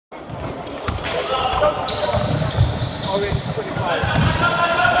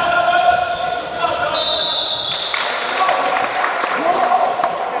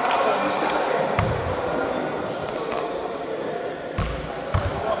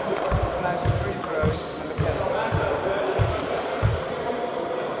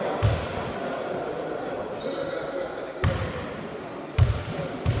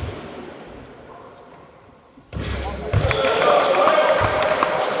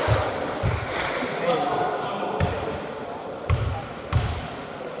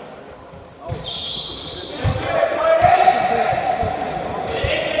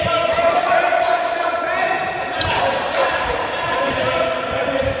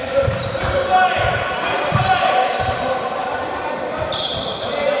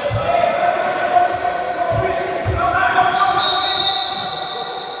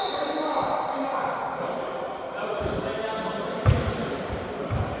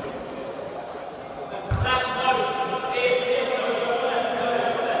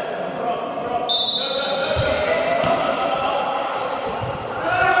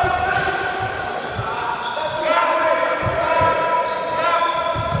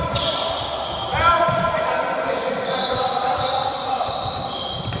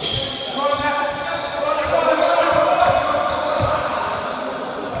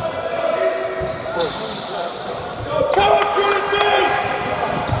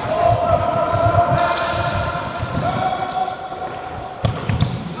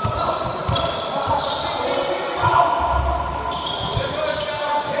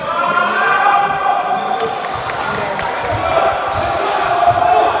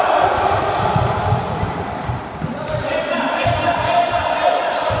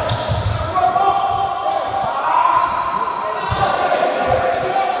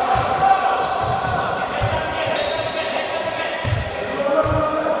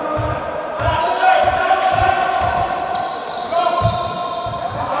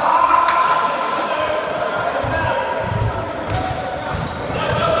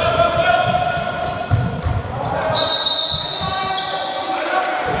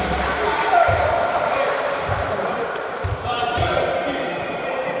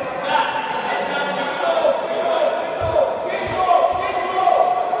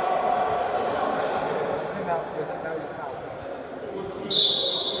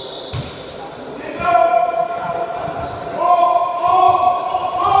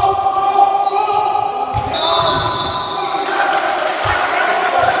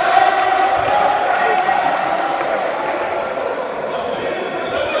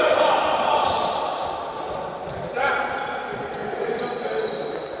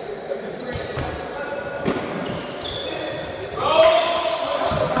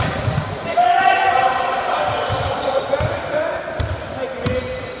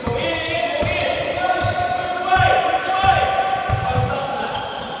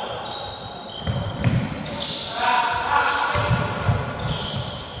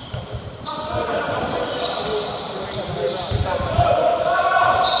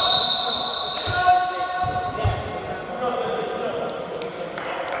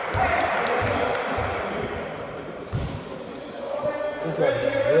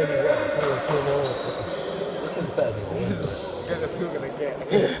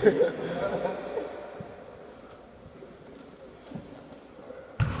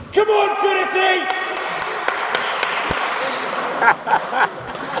Come on, Trinity!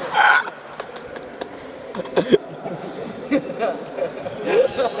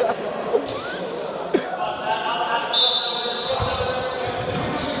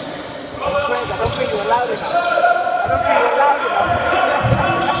 I don't think you're loud enough. I don't think you're loud enough.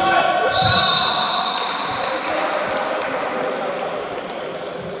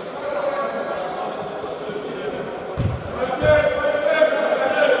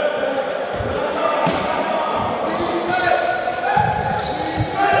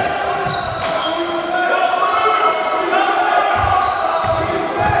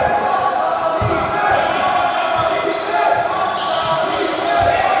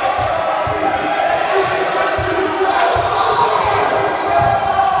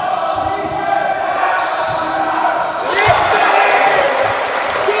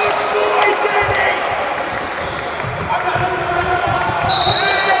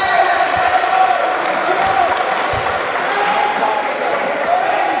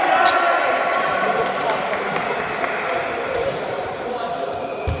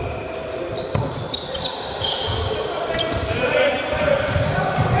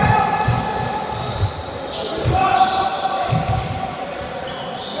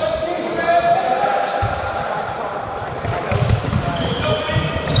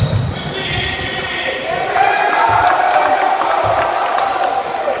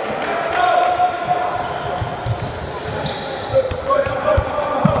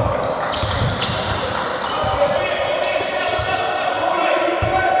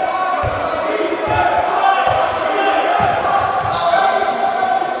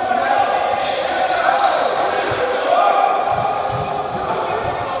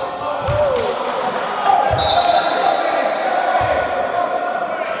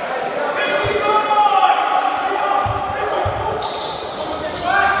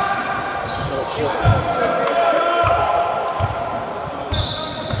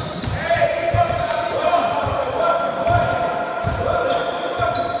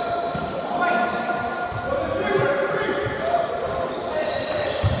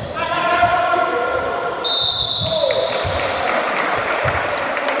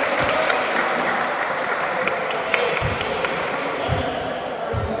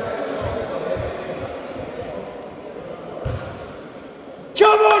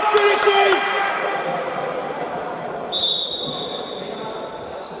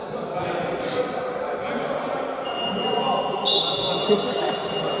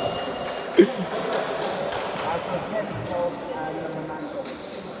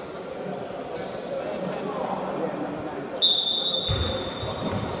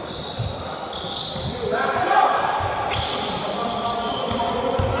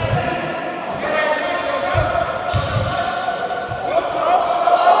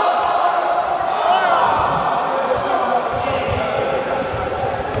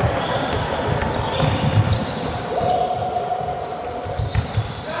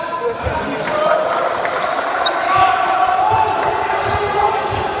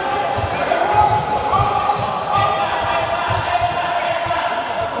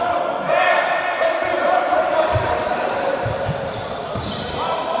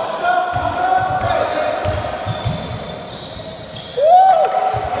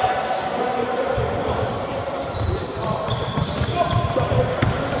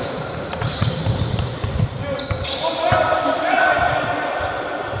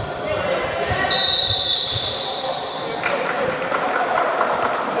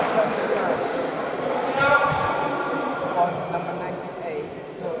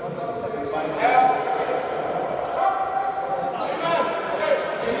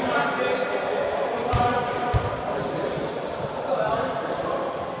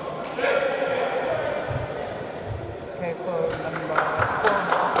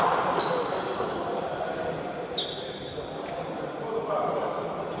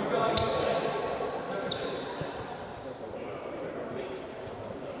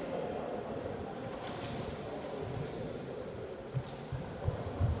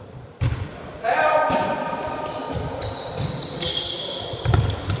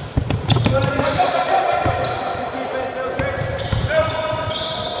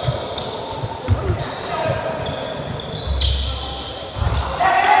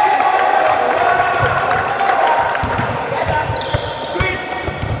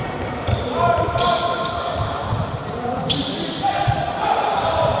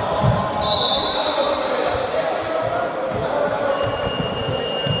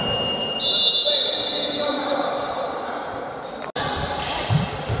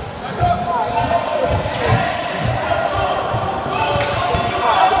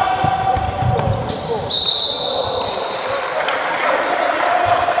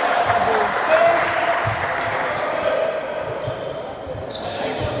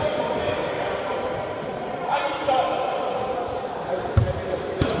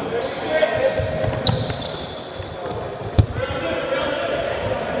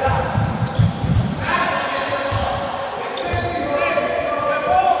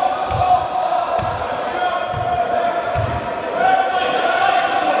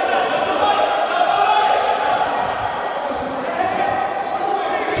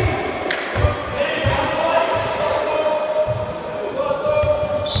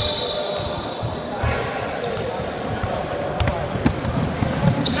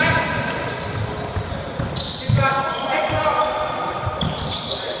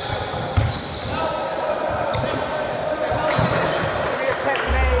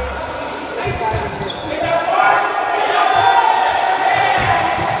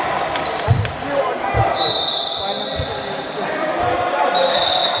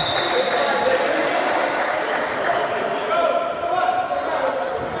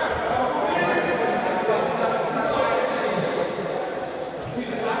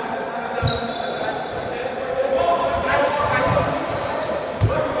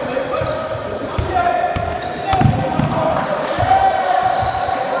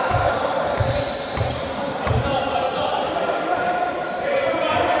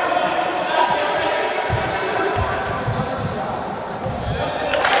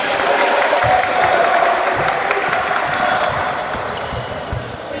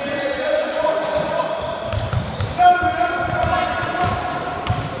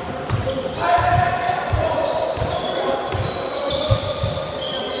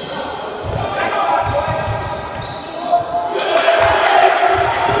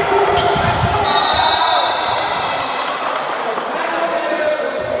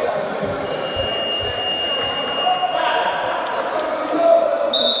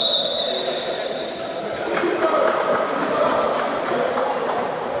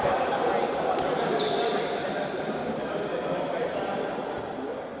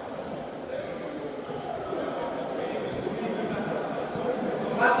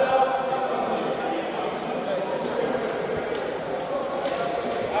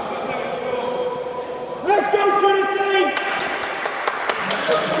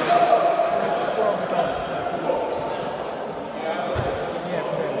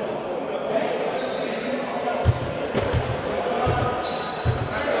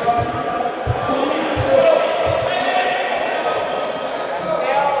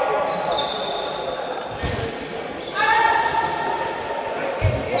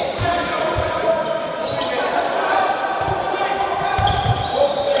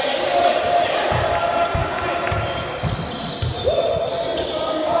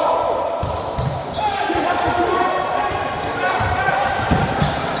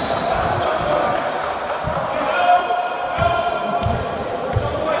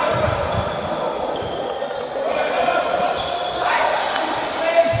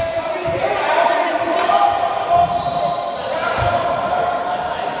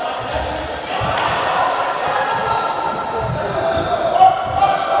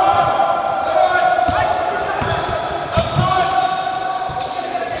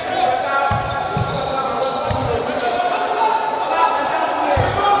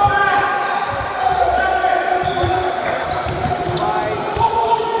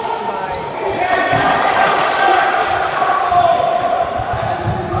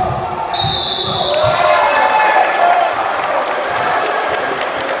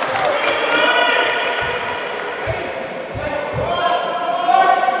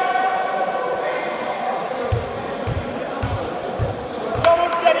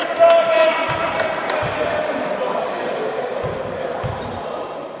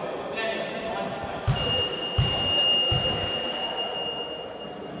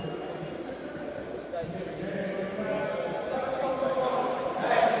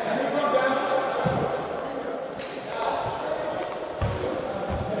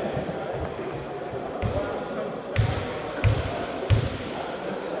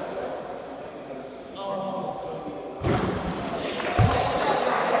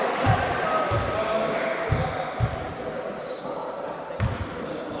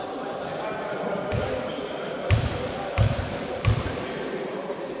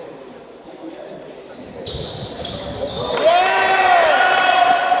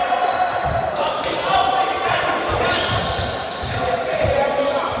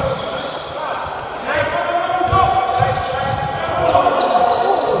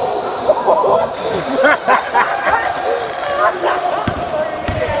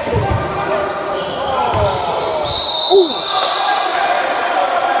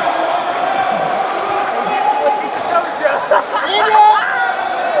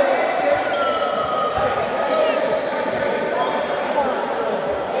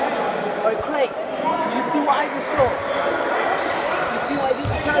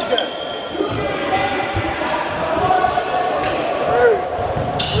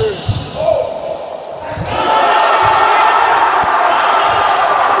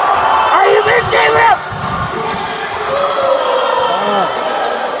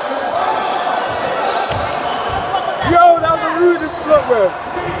 bro.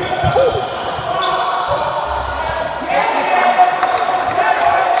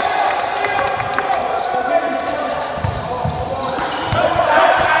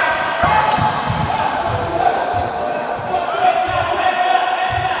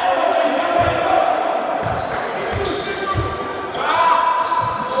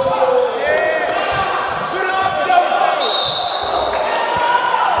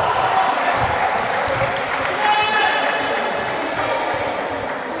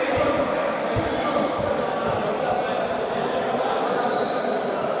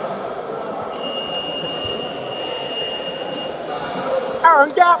 Aaron,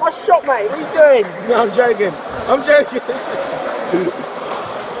 get out my shot, mate. What are you doing? No, I'm joking. I'm joking.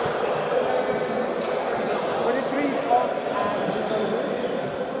 23 off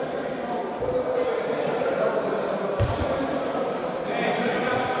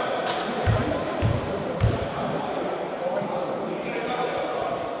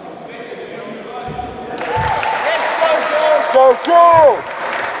Go, go!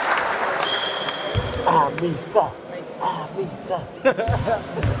 Ah, Misa. Ah, Misa.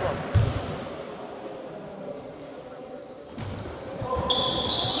 Misa.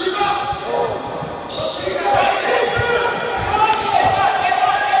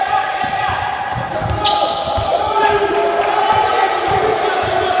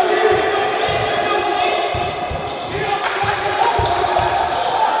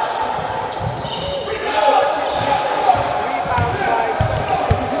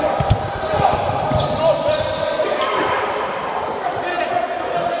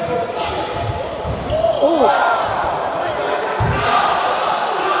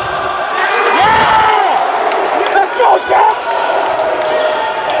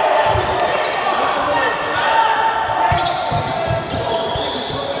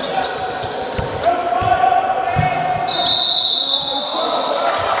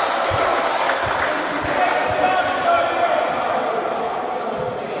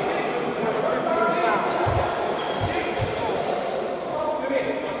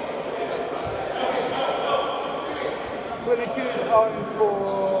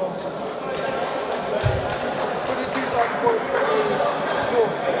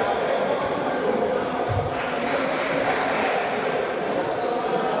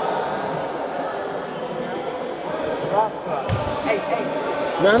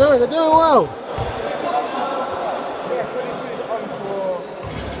 No, no, they're doing well. Yeah, 22 is on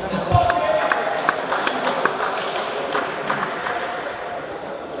for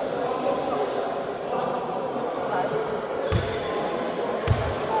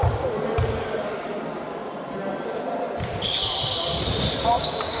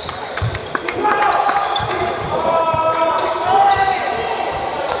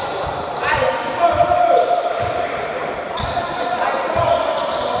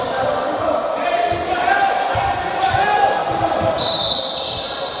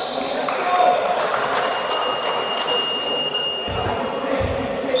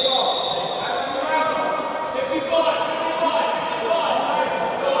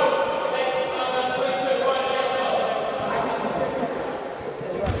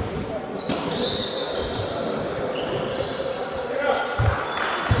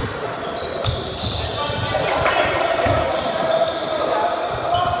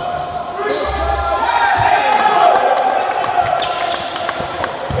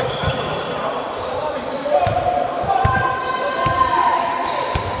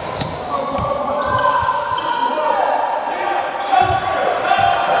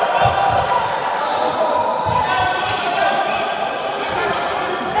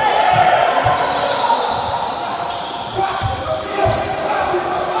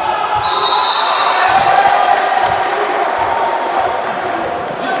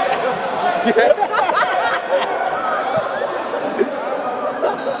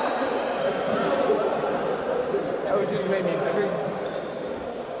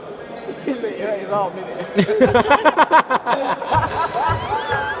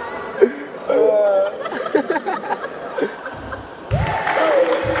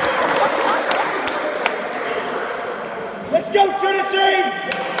Let's go, Trinity!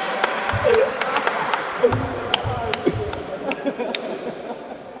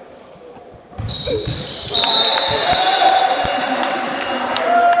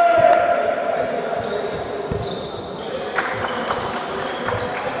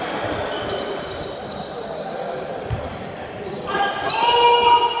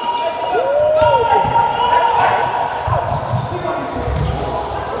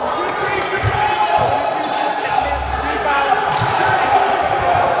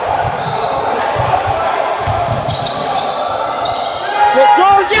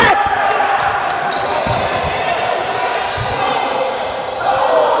 yes!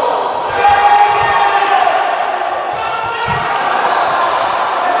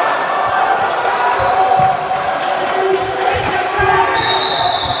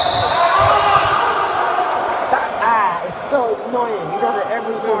 So annoying. He does it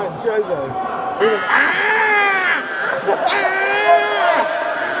every time, Jojo. He goes,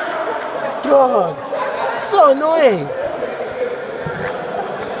 God, so annoying.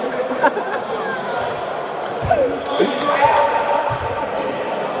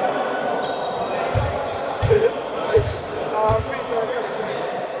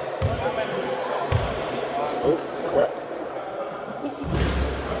 Oh, crap.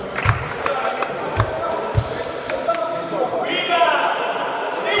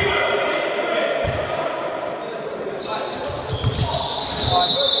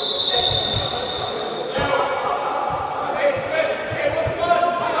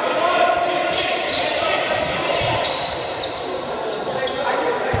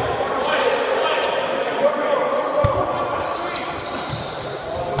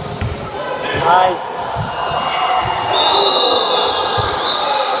 Nice.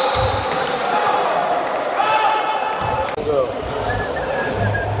 Go.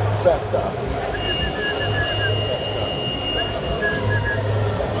 Fast up.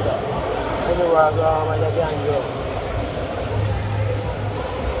 Everywhere I go, I'm like that young girl.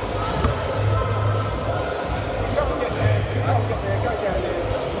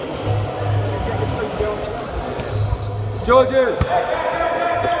 Georgian!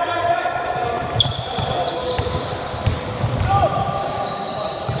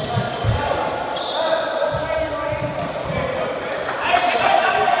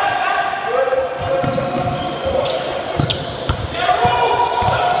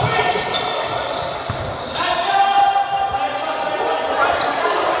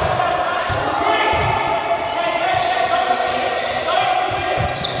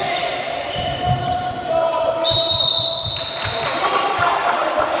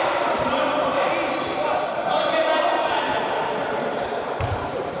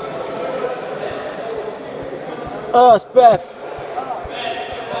 Oh, it's Beth.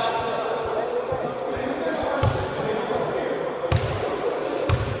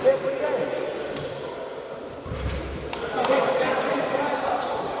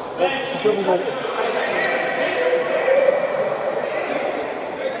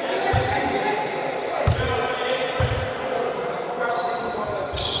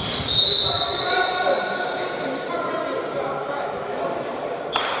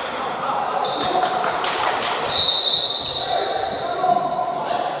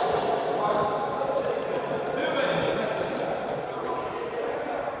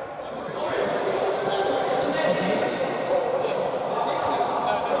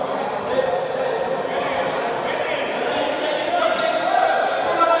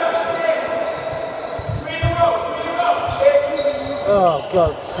 Oh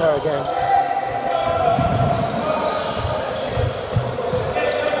God, it's her again.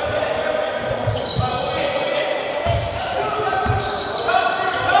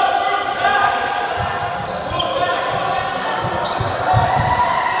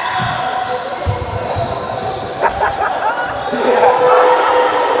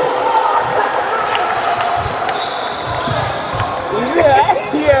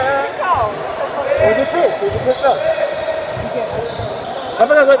 Was it pissed? Was it pissed off? I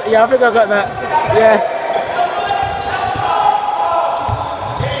think I got. Yeah, I think I got that. Yeah.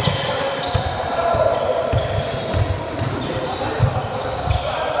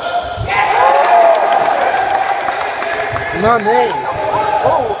 No name.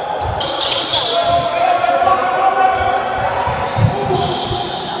 Oh.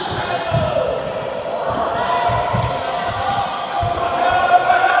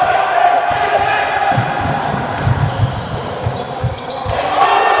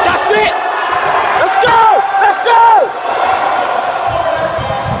 That's it. Let's go. Let's go.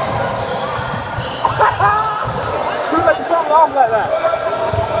 Who's like, you can't laugh like that.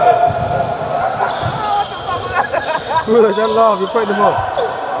 Who's like, don't laugh. You're putting them off.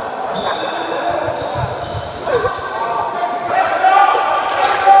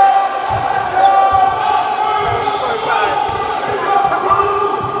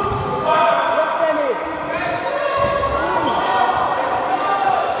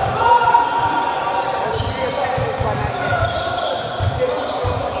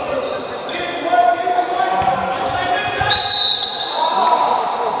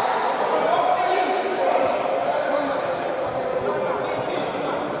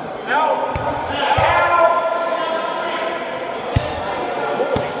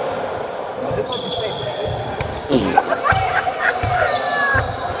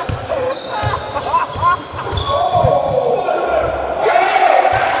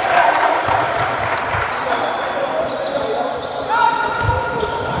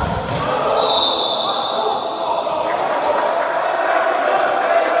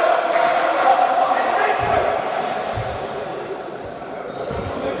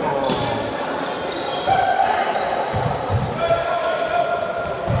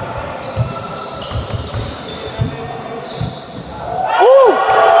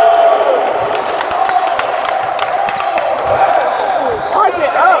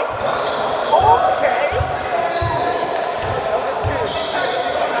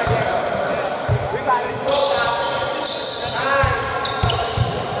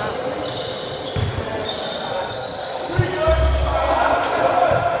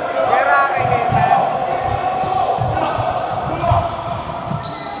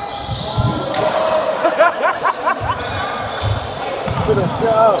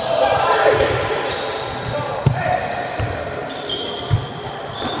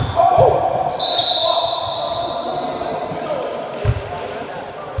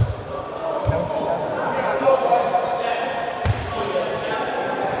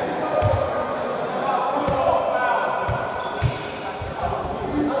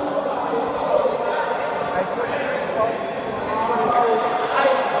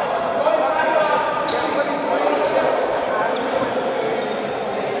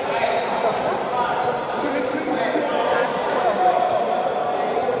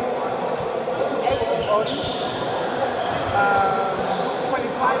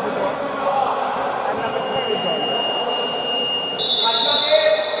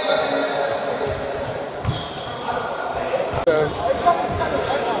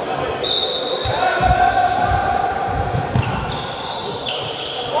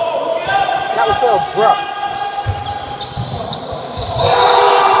 That was so abrupt.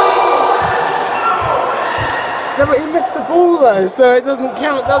 No, but he missed the ball though, so it doesn't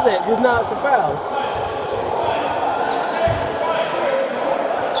count, does it? Because now it's a foul.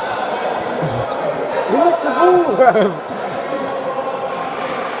 He missed the ball, bro.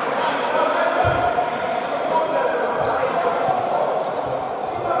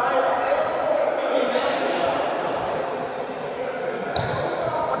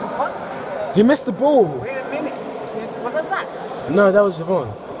 He missed the ball. Wait a minute. Was that Zach? No, that was Javon.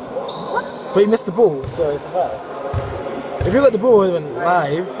 What? But he missed the ball, so it's a foul. If he got the ball, it would have been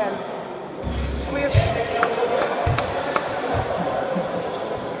live. Swish.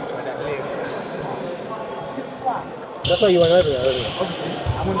 That's why you went over there, wasn't it? Obviously,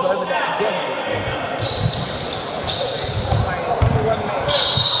 I'm going to go over that again.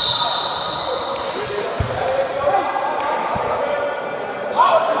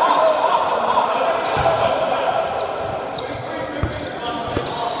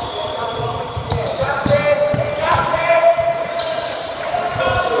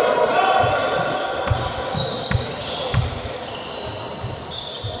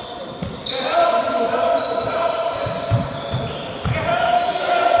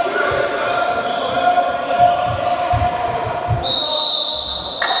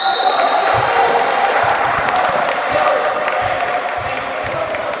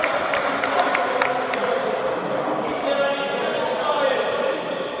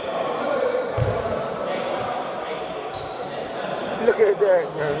 Look at Derek,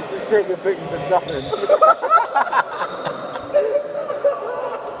 bro. He's just taking pictures of nothing.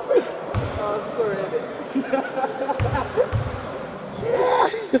 Oh, sorry.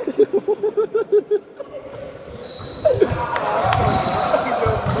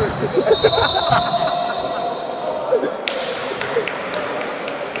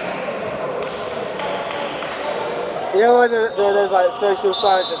 You know when there's like social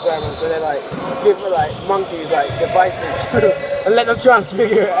science experiments where they like give like monkeys like devices and let them try and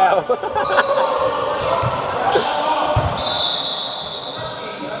figure it out.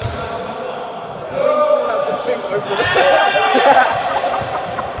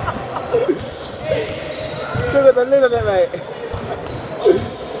 Still got the lid on it, mate.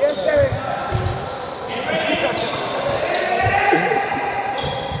 Yes, Derek.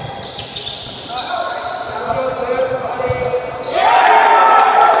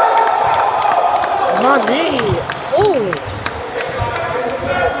 Money! Ooh!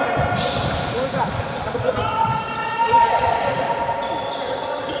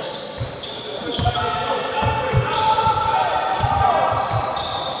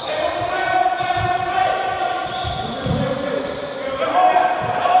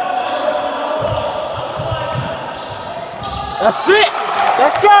 That's it!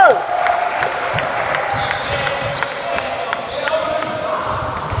 Let's go!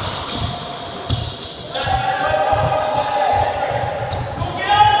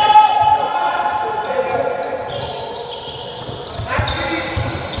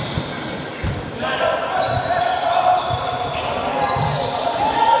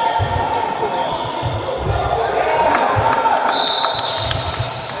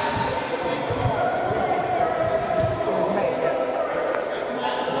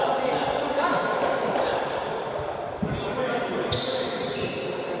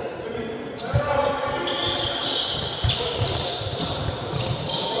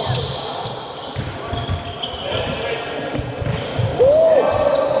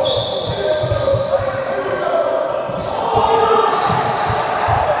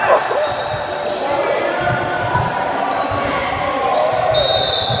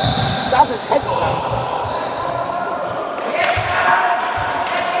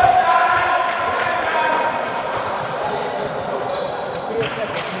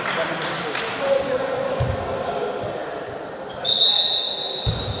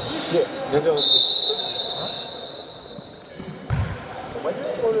 Why do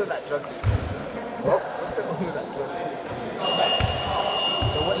you order that drug? What? What's the order that drug?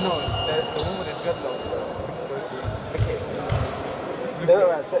 The one with the dreadlocks. Okay. They're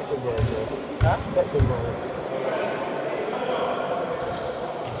about section boys, bro. Huh? Section boys.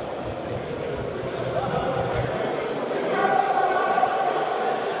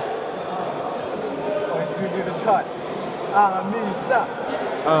 Oh, should we do the chant? Misa.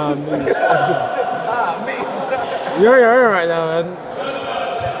 Misa. Misa. You're right now, man.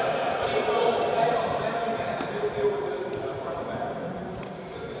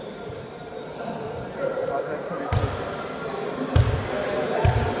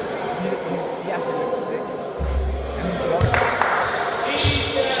 He actually looks sick. And he's well.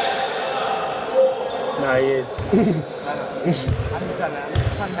 Nah, he is. I'm just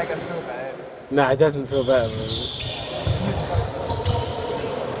trying to make us feel better. Nah, it doesn't feel better, man.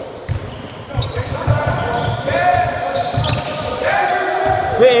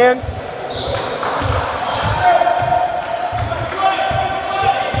 Sit in.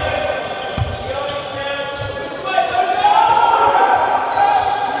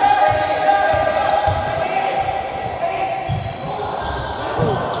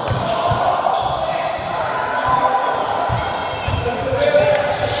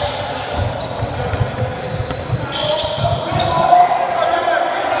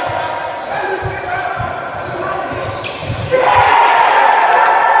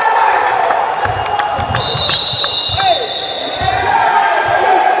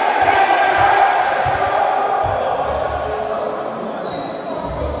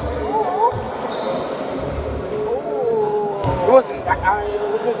 It wasn't that, it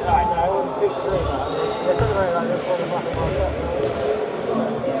was a good night, no, it was 6-3, man. There's something like this for the fucking market.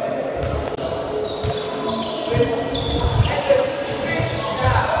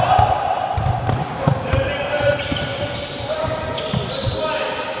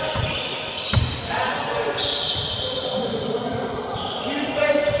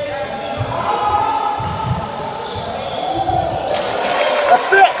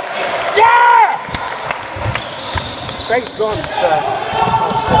 That's it! Yeah! Thanks, gone, sir.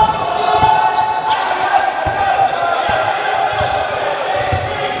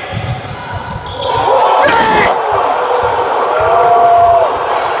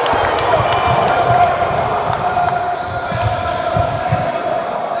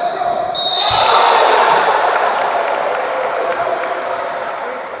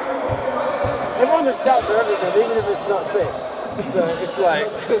 Everyone just shouts for everything, even if it's not sick. So it's like...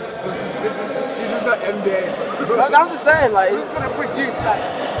 This is not NBA, bro. I'm just saying, like... Who's gonna produce like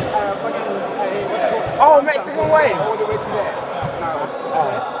fucking what's called? Oh, Mexican wave! All the way to there. No.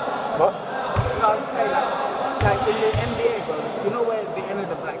 What? No, I was just saying like in the NBA, bro. You know where the end of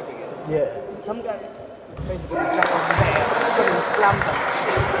the black thing is? Yeah. Some guy is basically gonna jump over there. He's gonna slam dunk.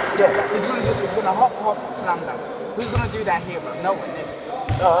 Yeah. He's gonna hop slam dunk. Who's gonna do that here, bro? No one.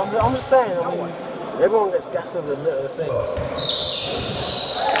 No, I'm just saying, I mean, everyone gets gassed over the littlest thing.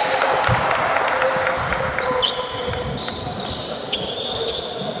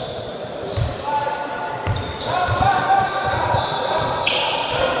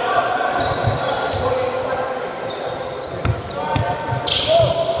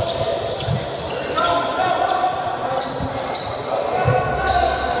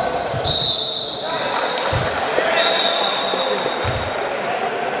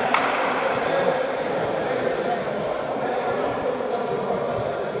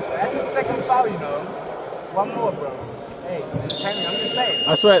 Second foul, you know. One more, bro. Hey, Henry, I'm just saying.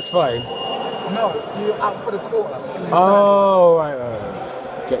 I swear it's 5. No, you're out for the quarter. Oh,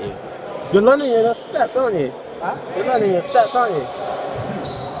 right. Get you. You're learning your stats, aren't you? Huh? You're learning your stats, aren't you?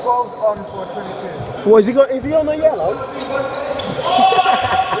 12 on for 22. What, is he on a yellow?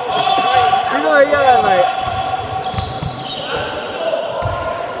 He's on a yellow, mate.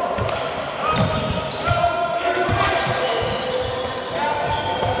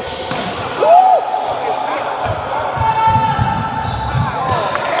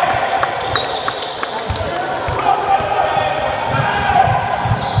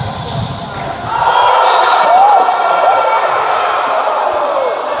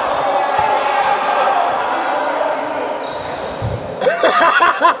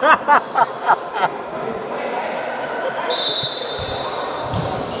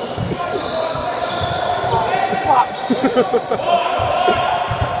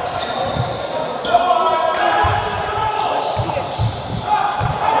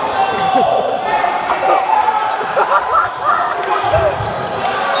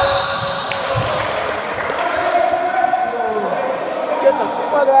 Get the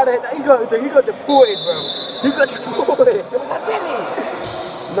fuck out of here. He got deported, bro. He got deported. Didn't he?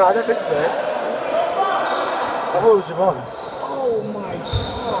 No, I don't think so. I thought it was Siobhan. Oh my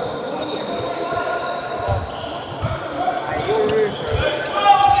god. You're rude, bro.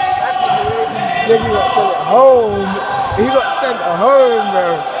 That's rude. Then you got sent at home. He got sent at home,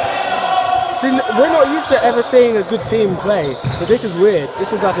 bro. See, we're not used to ever seeing a good team play, so this is weird.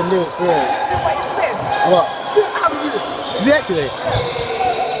 This is like a new experience. See what he said? What? How do you? Did he actually?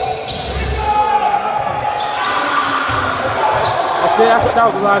 I see, that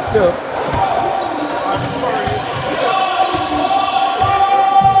was live still.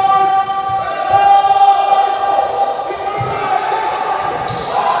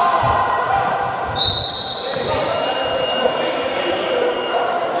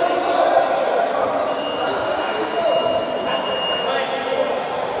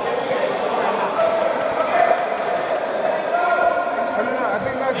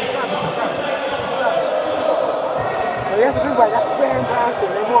 You have to think about it, that's very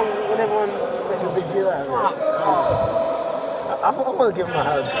embarrassing when everyone makes a big deal out of it. I want to give him a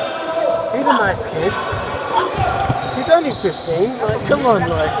hug. He's a nice kid. He's only 15. Like, come on,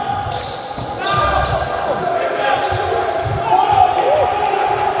 like.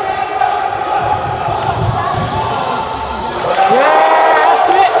 Yeah, that's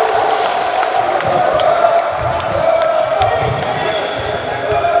it.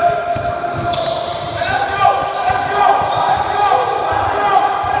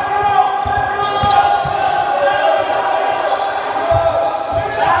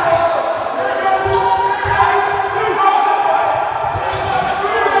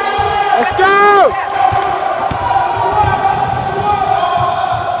 Let's go!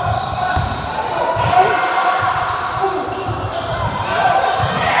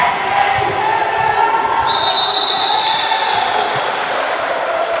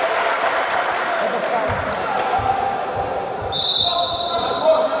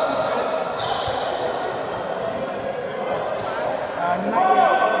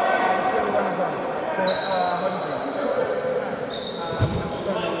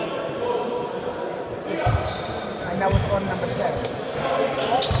 And that was on number 7.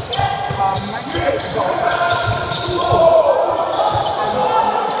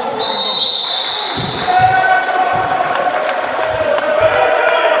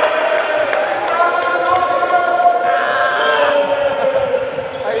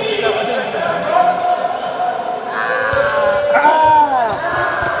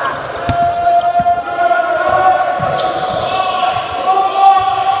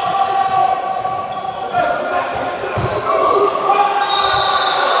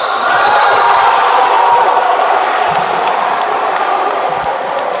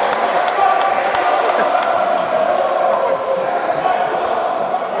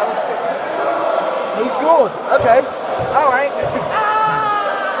 He scored. Okay. All right.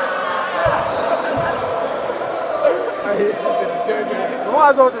 We might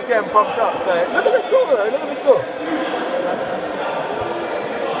as well just get him pumped up. So look at the score, though. Look at the score.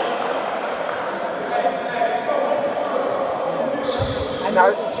 And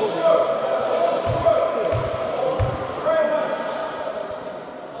now.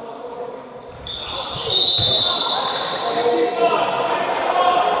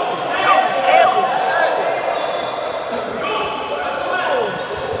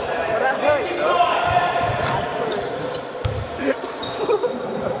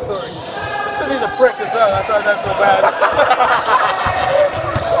 Sorry. It's because he's a prick as well, that's why I don't feel bad.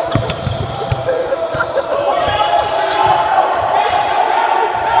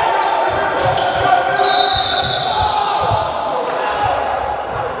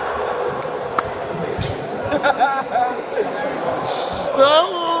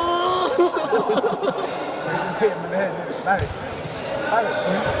 Hit him in the head.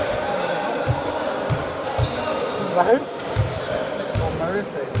 Married. Who?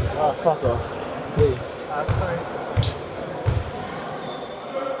 Marissa. Oh, fuck off. Please. Sorry.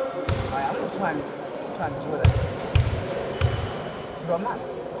 I'm going to try and draw that. She got mad.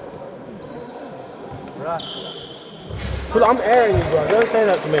 Rascal. But I'm airing you, bro. Don't say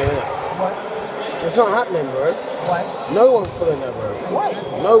that to me, innit? What? It's not happening, bro. Why? No one's pulling that, bro. Why?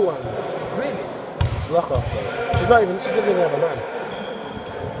 No one. Really? It's lock off, bro. She doesn't even have a man.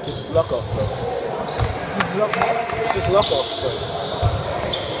 It's just lock off, bro. It's just lock off, bro.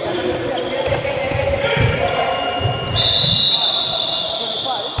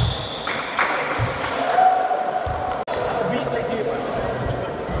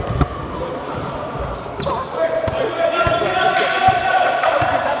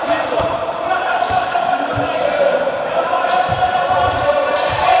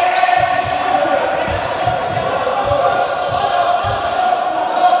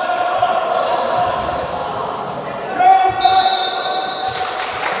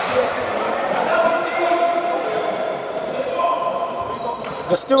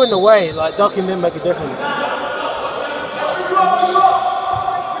 They're still in the way, like ducking didn't make a difference. They're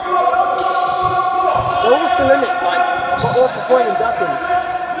all still in it, like, what's the point in ducking?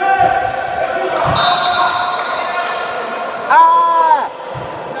 Ah!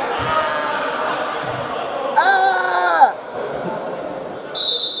 Ah!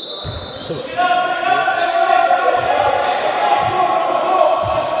 So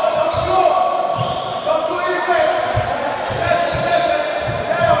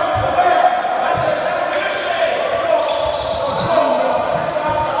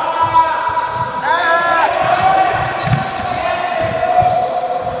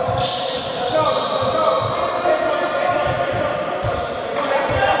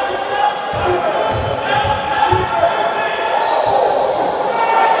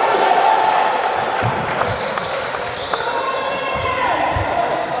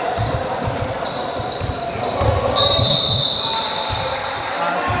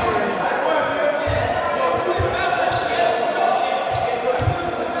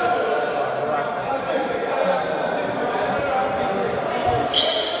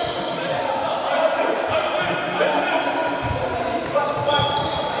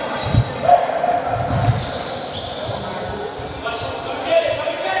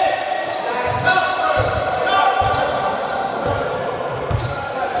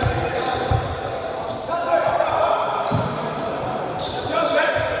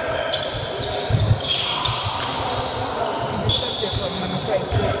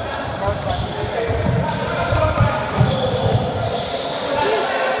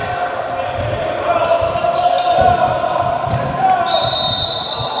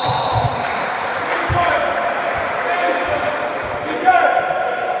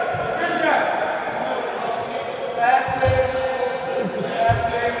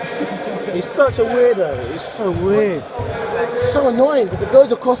he's such a weirdo. He's so weird. It's so annoying because it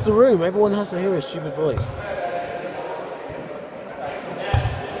goes across the room. Everyone has to hear his stupid voice.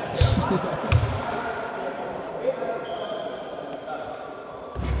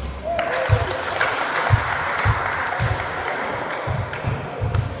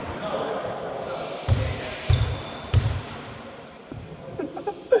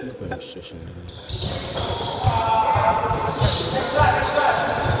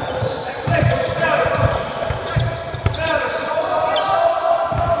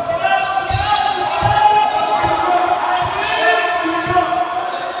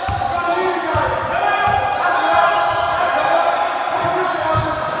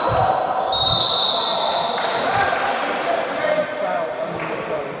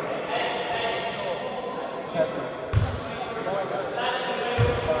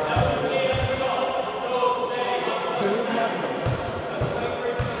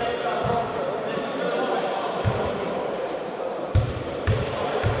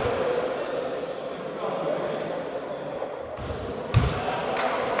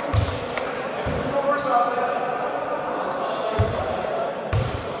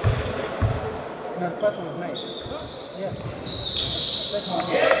 No, the first one was made. Yeah. Second one.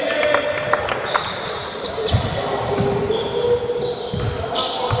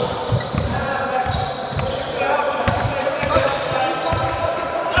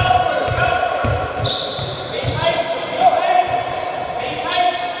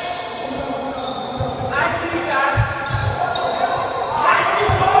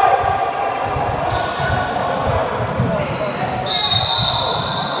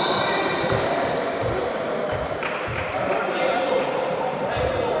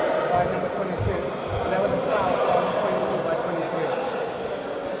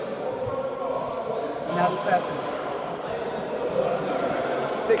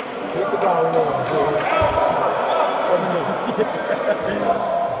 Sick. He's the guy we know.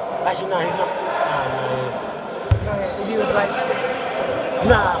 Actually, no, he's not. No, he was like,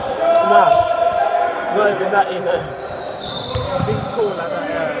 Nah. Not even that, you know. big tall like that.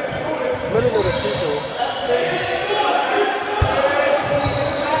 Maybe not a too tall.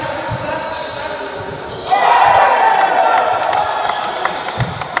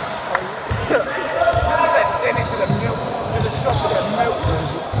 Then into the milk, to the shop with the milk.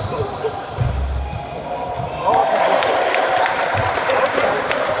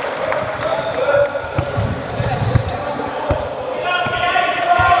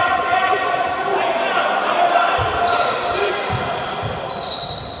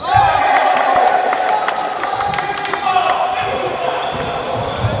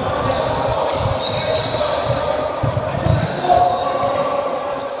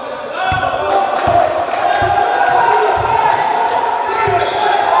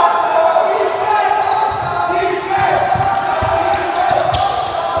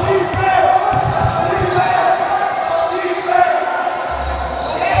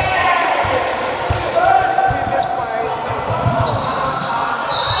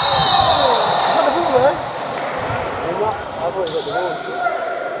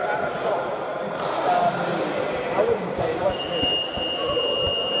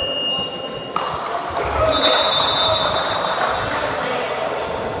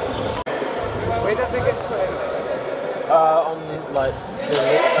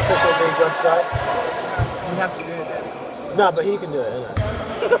 Sorry? You have to do it then. No, but he can do it, innit?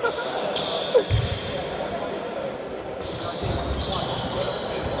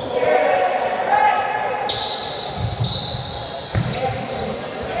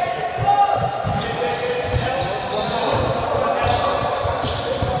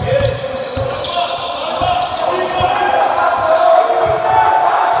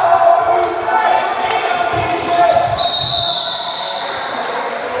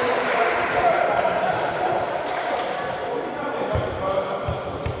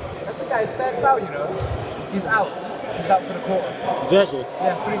 It's bad foul, you know. He's out. He's out for the quarter. Is he actually?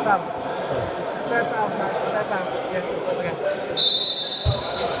 Yeah, 3 fouls. Bad foul, man. Bad foul. Yeah, okay.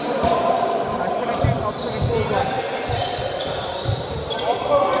 22 or 24 goals.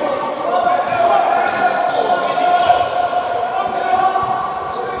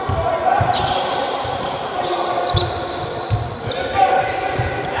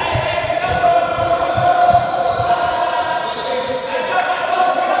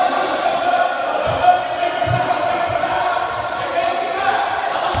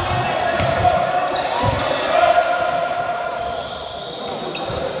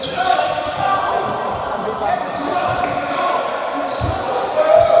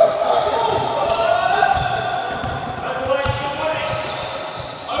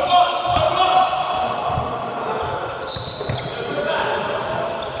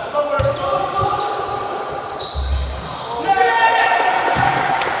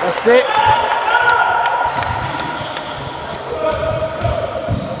 That's it.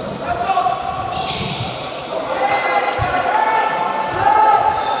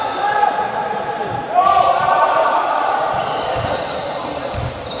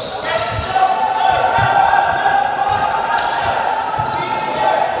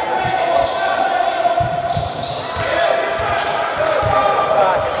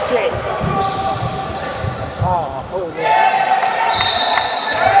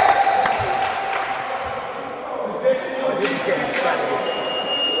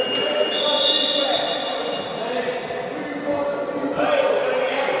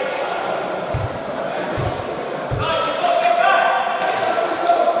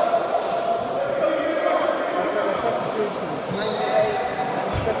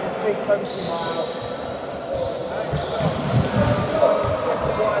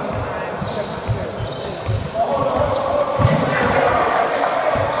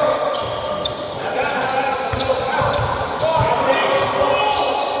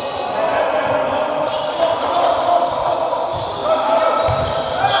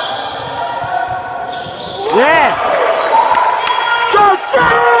 Yeah! Go, go!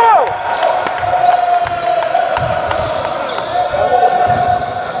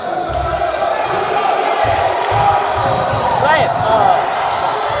 Play it.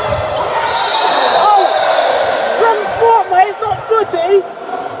 Oh! Wrong sport, mate. It's not footy.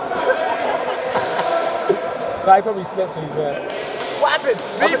 No, he probably slipped, to be fair. What happened?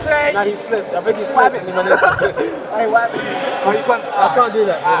 Replay! No, he slipped. I think he slipped and he went into it. Hey, what happened? Oh, you can't. I can't do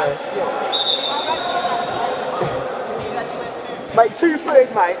that, you know. Mate,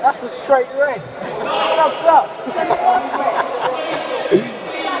 2-footed, mate. That's a straight red. Studs up.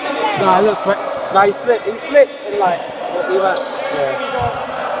 No, it looks quick. No, he slipped. He slipped and like, he went, yeah.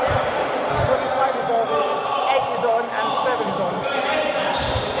 25 is on, 8 is on, and 7 is on.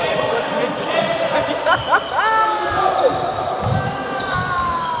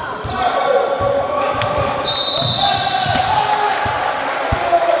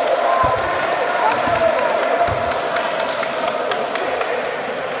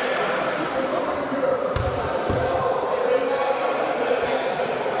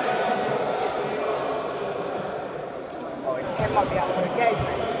 Might be out for the game.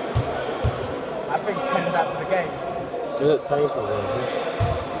 I think 10's out for the game. It looked painful, though.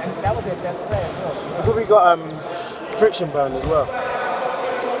 And that was their best player as well. We've probably got friction burn as well.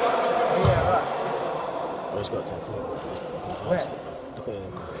 Yeah, Russ. Oh, he's got a tattoo. Where? Look at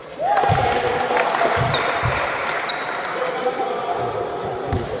him.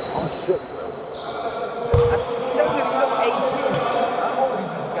 I'm shook, bro. He doesn't even look 18. How old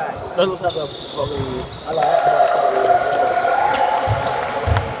is this guy? That looks like a fucking... I like it.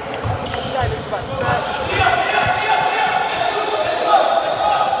 This guy looks about 30.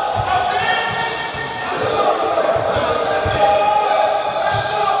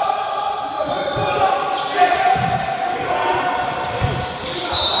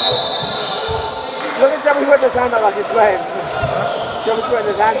 Look at Jimmy putting his hand up like he's playing. Jimmy's putting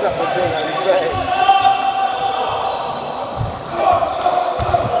his hands up for sure like he's playing.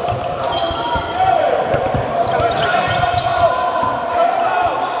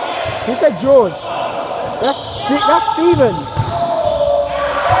 Who's said George. That's Stephen.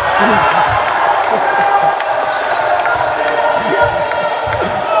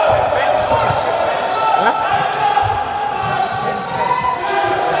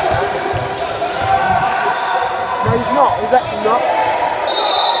 No, he's not. He's actually not.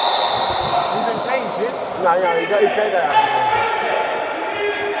 You've been playing shit? No, he played that.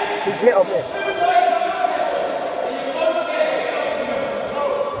 He's hit or miss.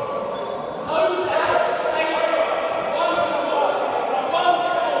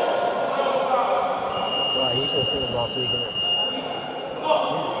 Right, you should have seen him last week, innit?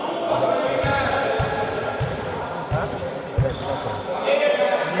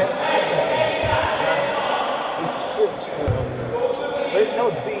 He switched. That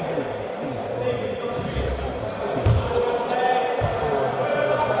was beef, innit?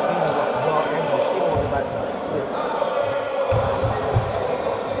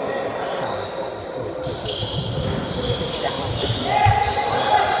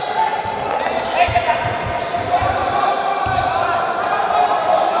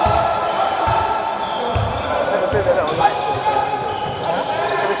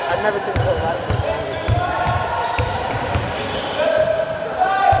 I've never seen the little lights.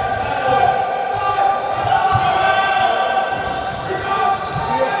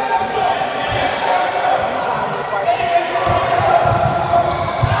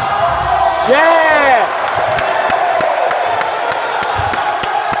 Yeah!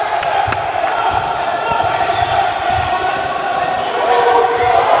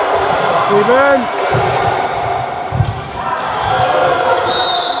 Steven!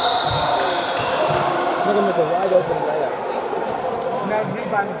 Look at this, a wide open layup. Now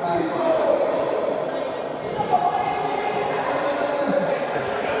rebound.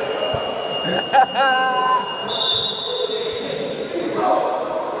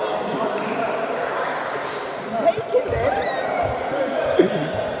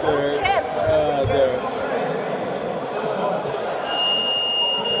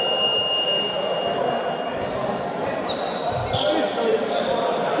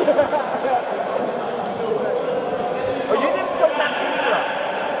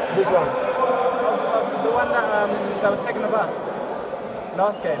 Which one? The one that was taking the bus.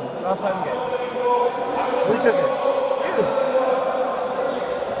 Last home game. Who took it? You.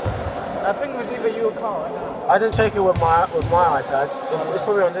 I think it was either you or Carl. I didn't take it with my iPad. It's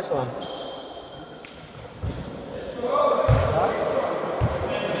probably on this one.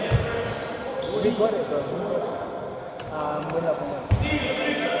 We got it though. We're not gonna.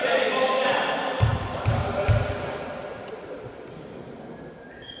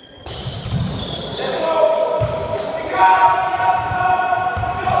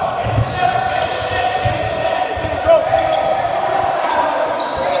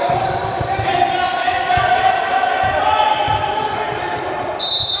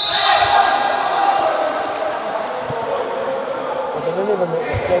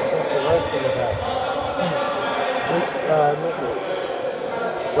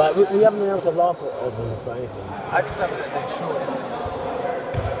 Like, we haven't been able to laugh at them for anything. I just haven't been short.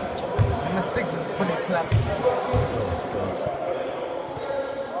 And the 6 is fully clapped.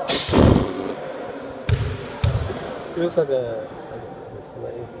 He looks like a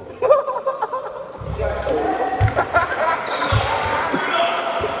slave.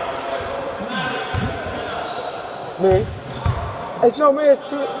 Me? It's not me, it's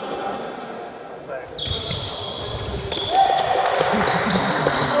true.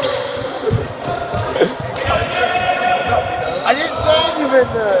 I didn't say anything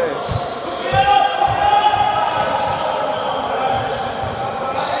though.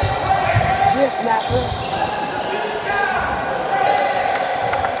 Yes, Napa.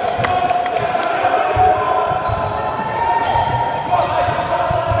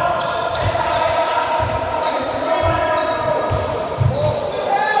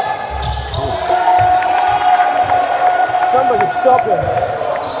 Somebody stop him.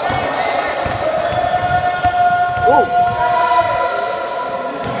 Ooh.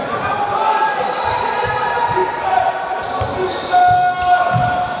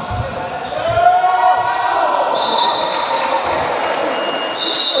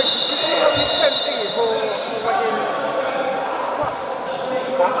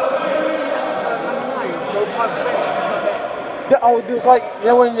 Oh, it was like, you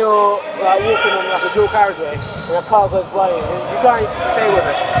know when you're like walking on like a dual carriageway and a car goes by you, you try and stay with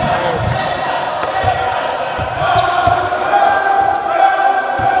it.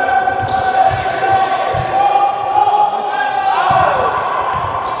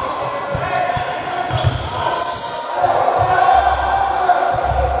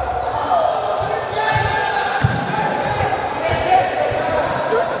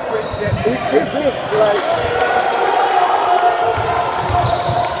 He's too big, like.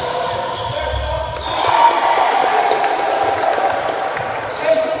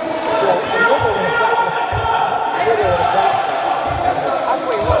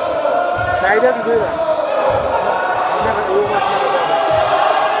 No, he doesn't do that. He almost never does it.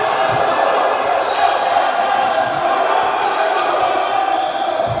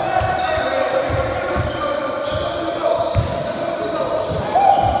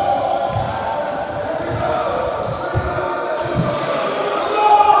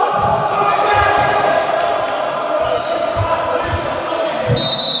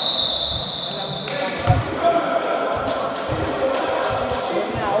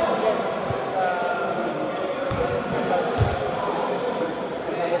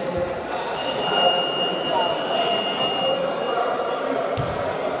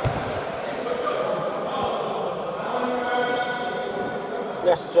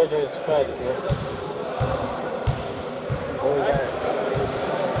 That's JoJo's third, isn't it? Or is that?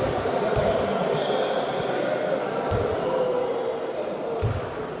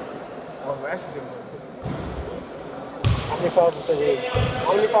 Oh, we're actually doing this. How many fouls is JoJo?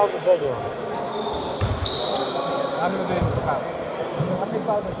 How many fouls is JoJo on? I'm not doing the fouls. How many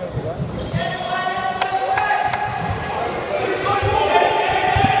fouls is JoJo on?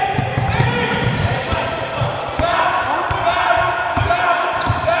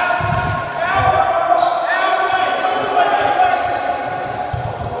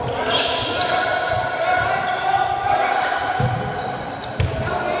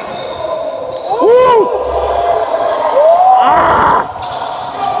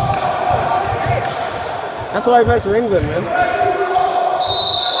 That's why he plays for England, man.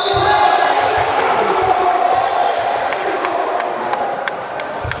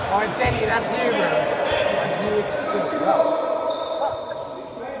 Oh, Denny, that's you, man. That's you with the stick. Fuck.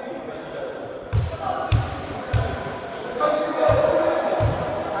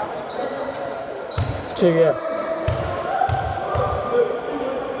 2, yeah.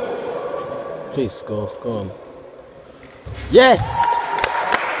 Please score. Go on. Yes!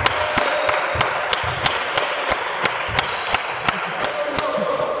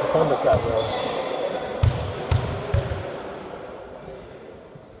 Thunderclap, bro.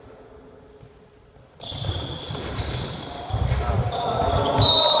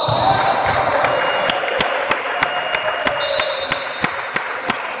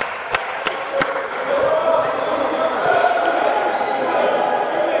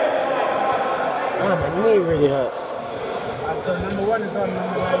 Oh, my knee really hurts. So number 1 is on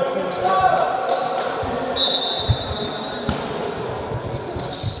number 9.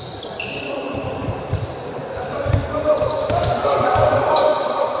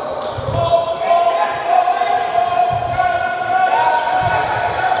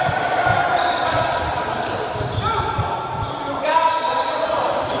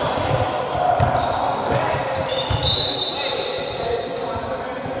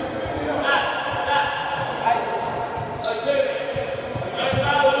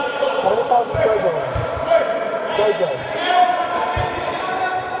 JoJo.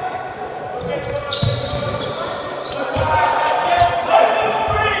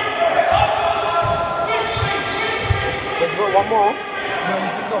 There's got one more. No,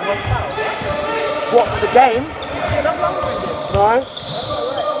 he's just got 1 foul. What, for the game? Yeah, that's what I'm thinking. No?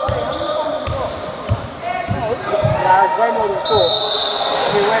 Nah, it's way more than 4. I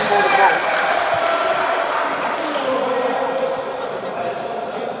mean, way more than 1.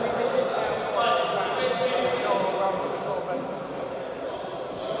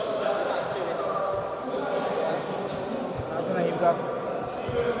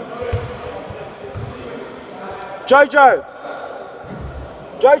 JoJo!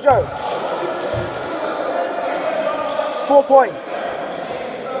 JoJo! It's 4 points.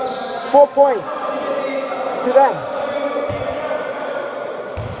 4 points to them.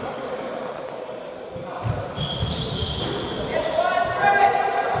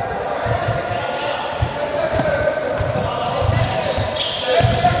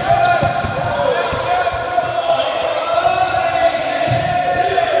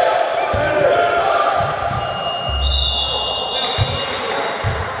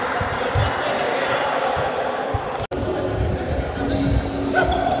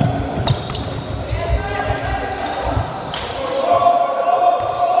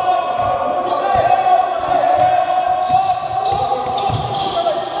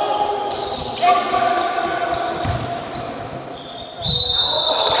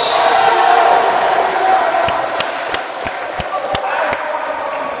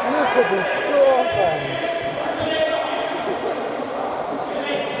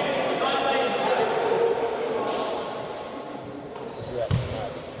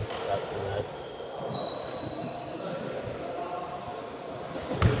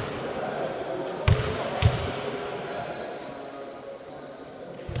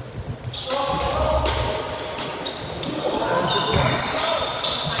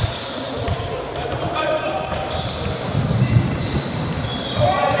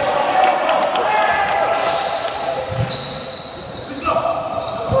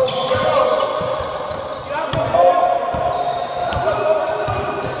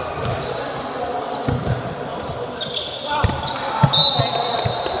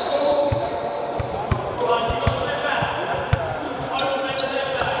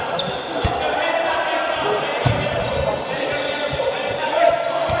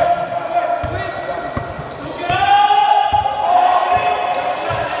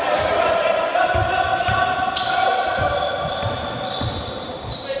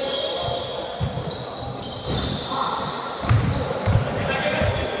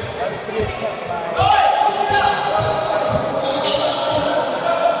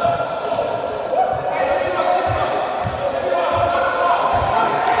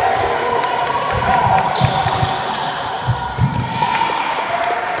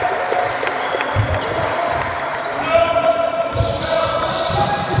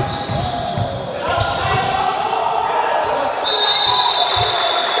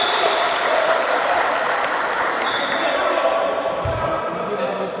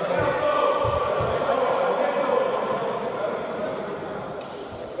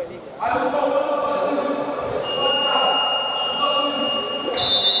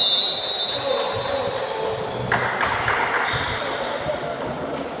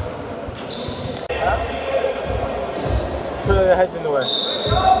 Put their heads in the way.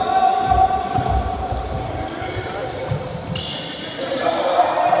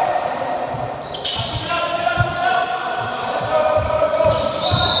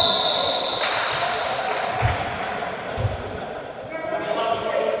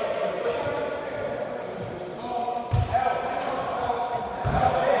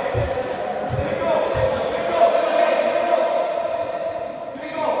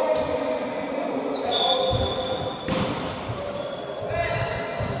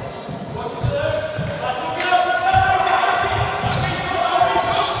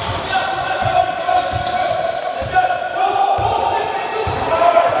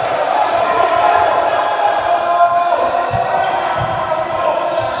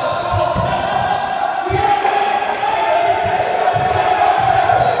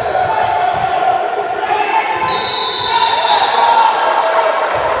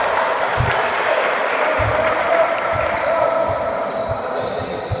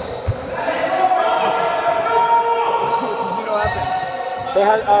 They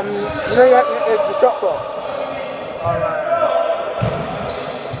had, you know, there's the shot clock. Alright.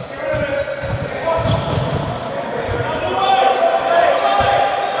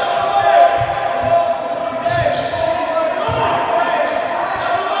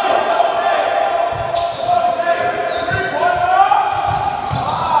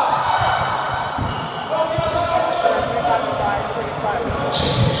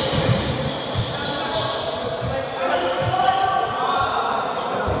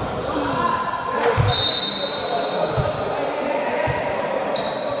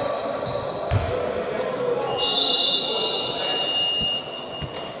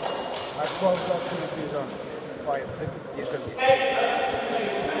 This is going to be sick.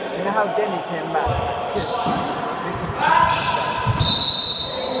 You know how Denny came back? This is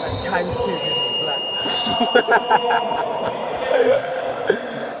like times 2 because he's black.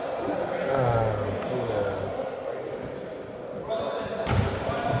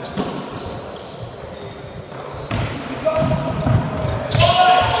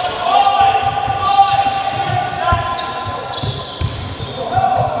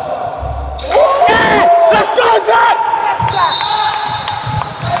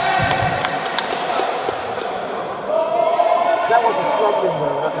 That wasn't slumping, bro,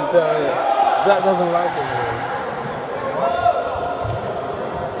 I can tell you. Zach doesn't like it, bro.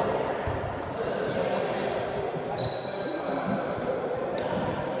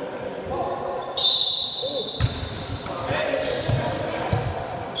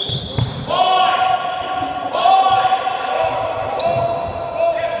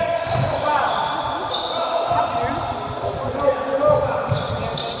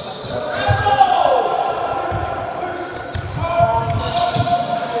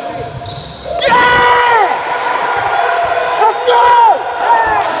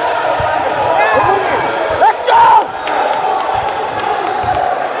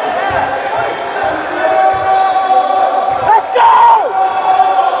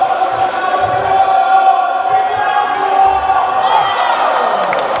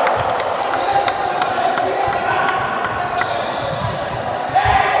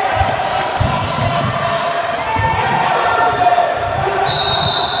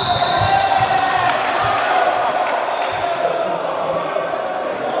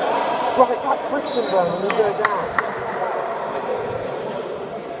 Let me go down.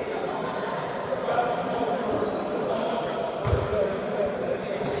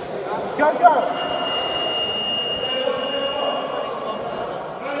 Jojo!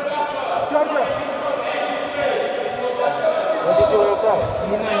 Jojo! What did you want to say?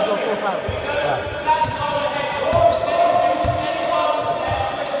 You know you got 4 pounds.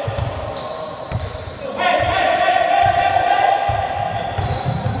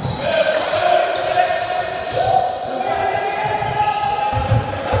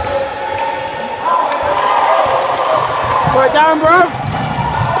 Put it down, bro.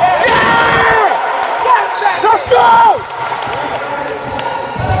 Yeah! Let's go!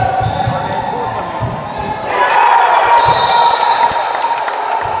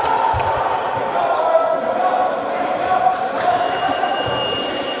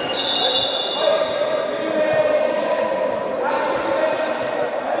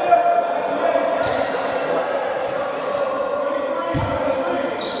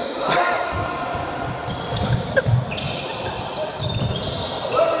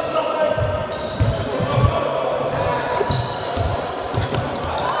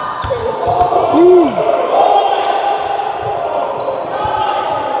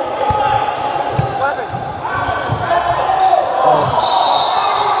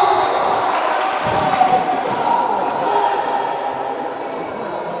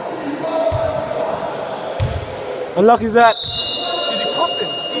 Unlucky Zach. Did you cross him?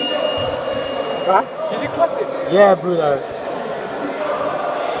 Huh? Did you cross him? Yeah, Bruno.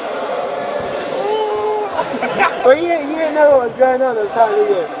 But you didn't know what was going on at the time, did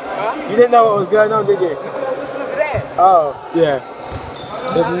you? Huh? You didn't know what was going on, did you? Over there. Oh, yeah.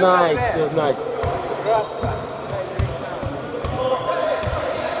 It was nice. It was nice.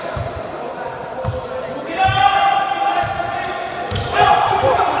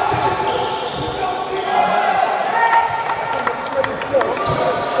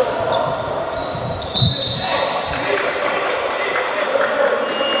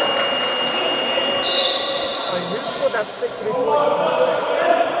 Who scored that sick 3-point?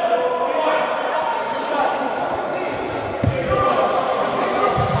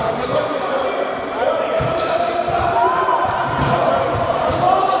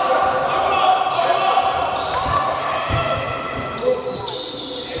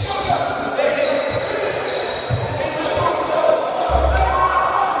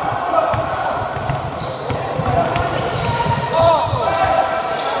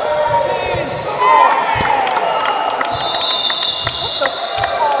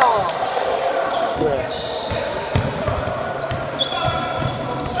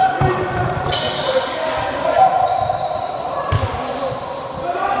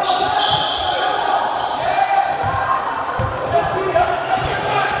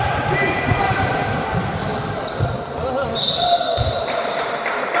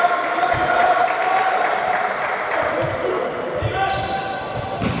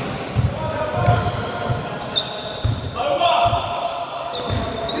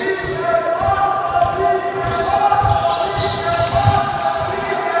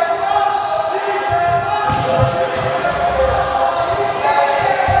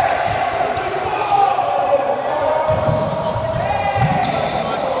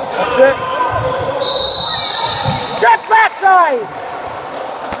 Get back, guys!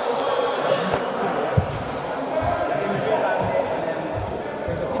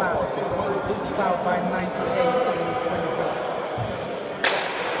 Foul by 98.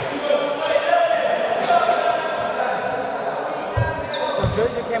 So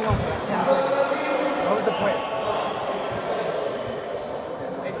Georgia came off for 10 seconds. What was the point?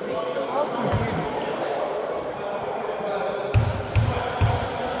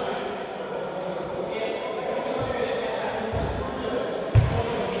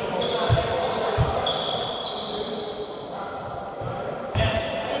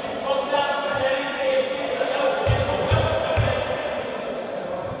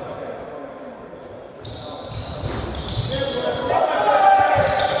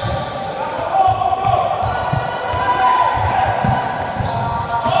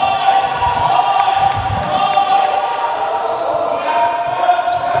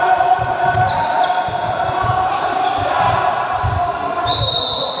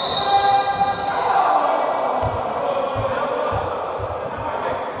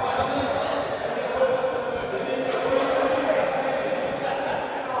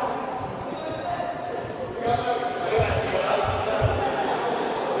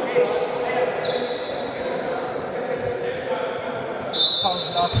 I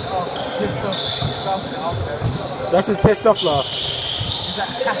was confused. That's his pissed off laugh.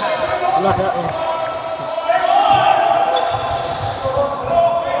 Like that one.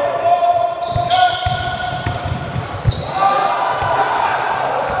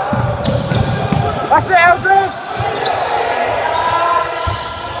 That's it, Eldridge!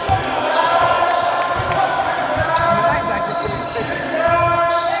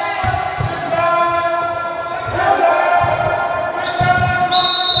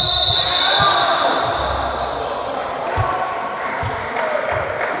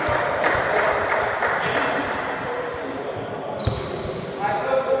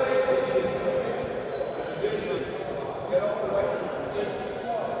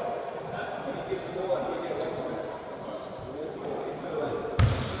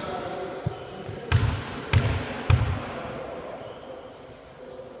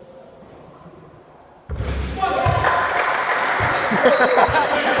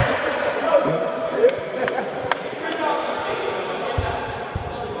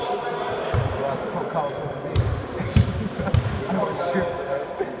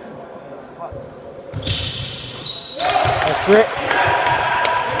 That's it.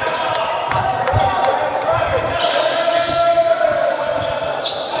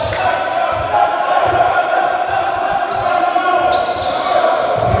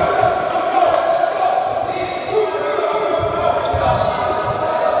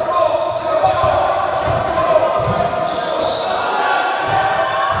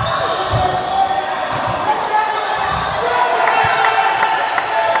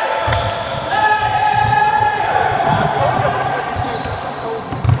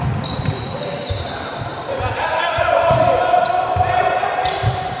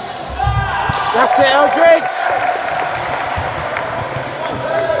 That's it, Eldridge!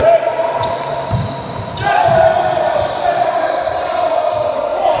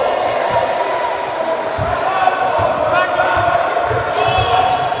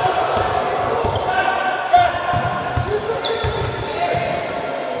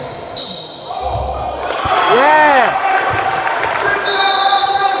 Yeah!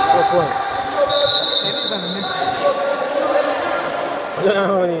 4 points. He's on a mission. I don't know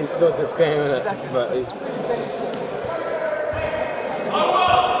how many he scored this game, innit? But he's 26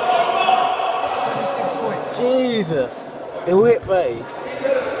 points. Jesus! It will hit 30.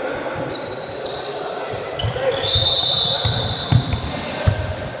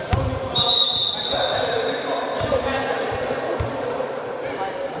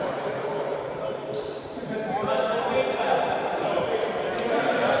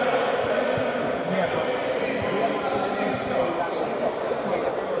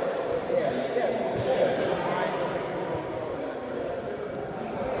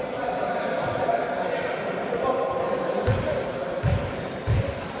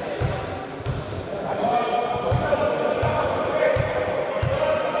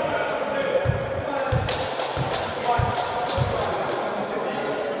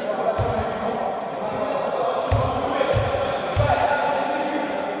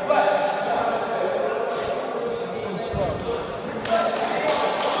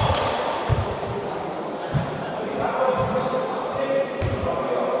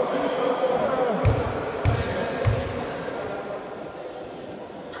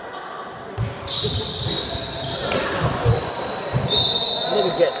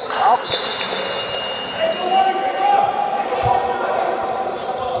 Nigga gets up.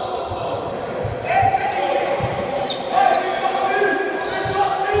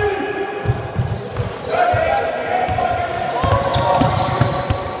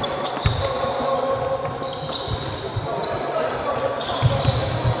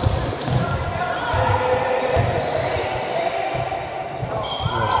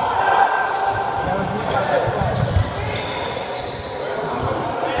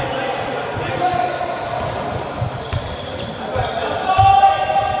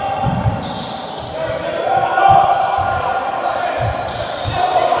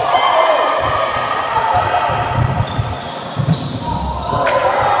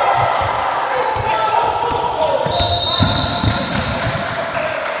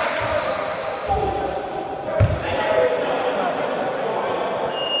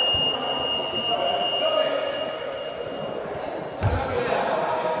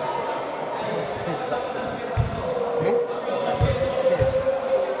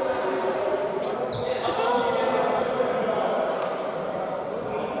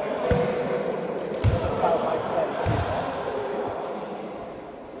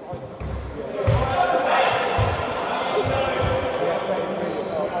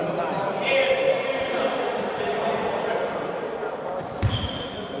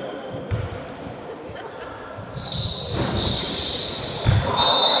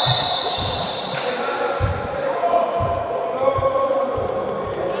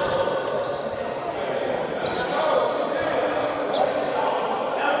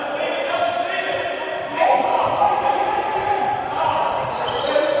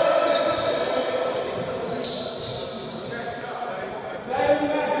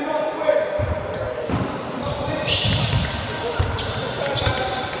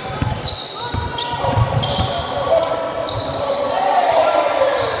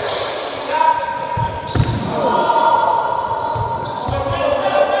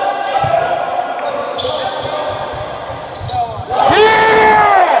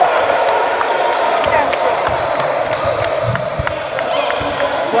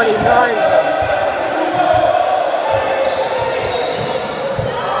 29.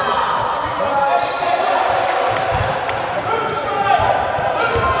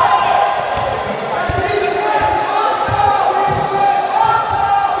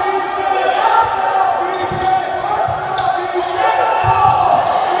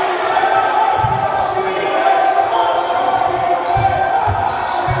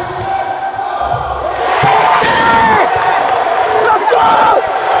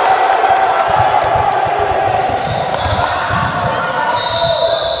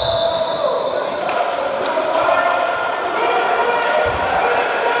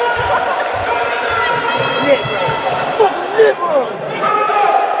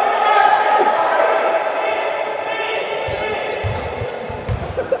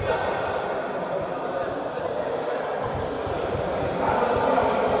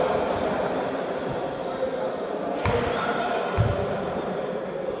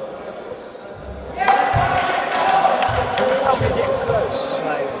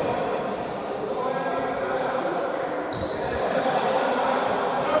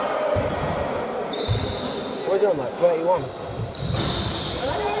 What's it on, like 31?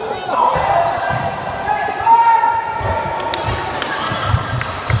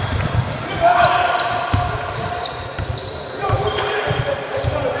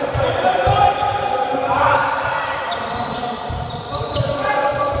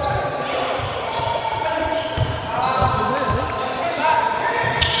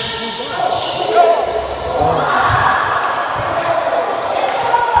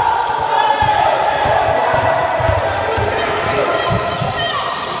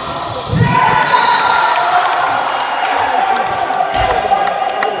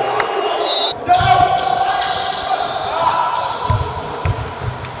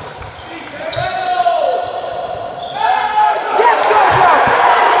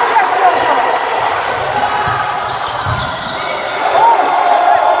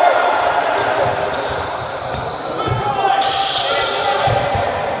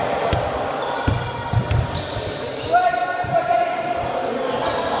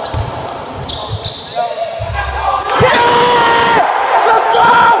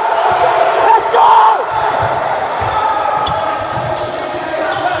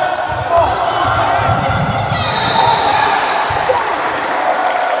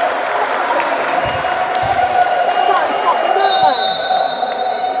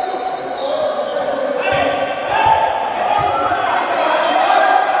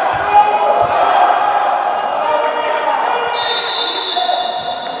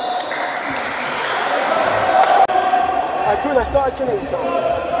 I started Trinity.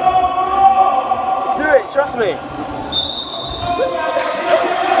 Do it, trust me.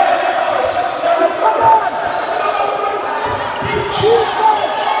 Come on!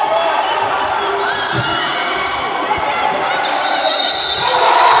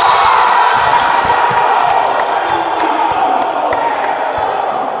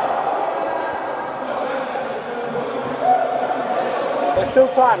 There's still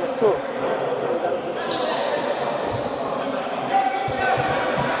time, it's cool.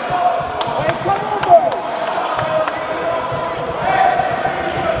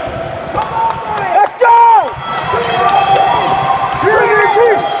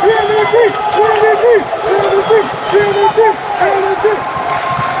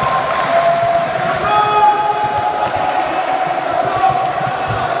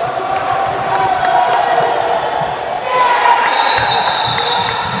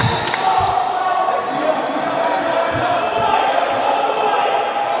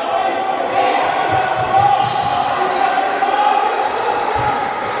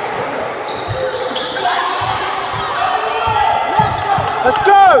 Let's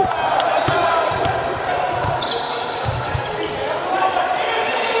go!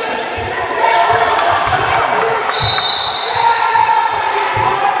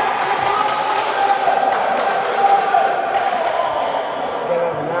 Let's get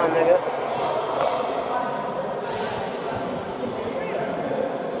over now, nigga.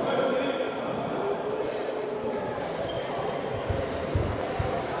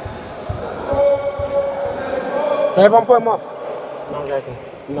 Everyone put him off. No, I'm joking.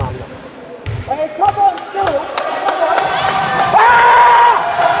 No, I'm not. Hey, come on, still! Come on!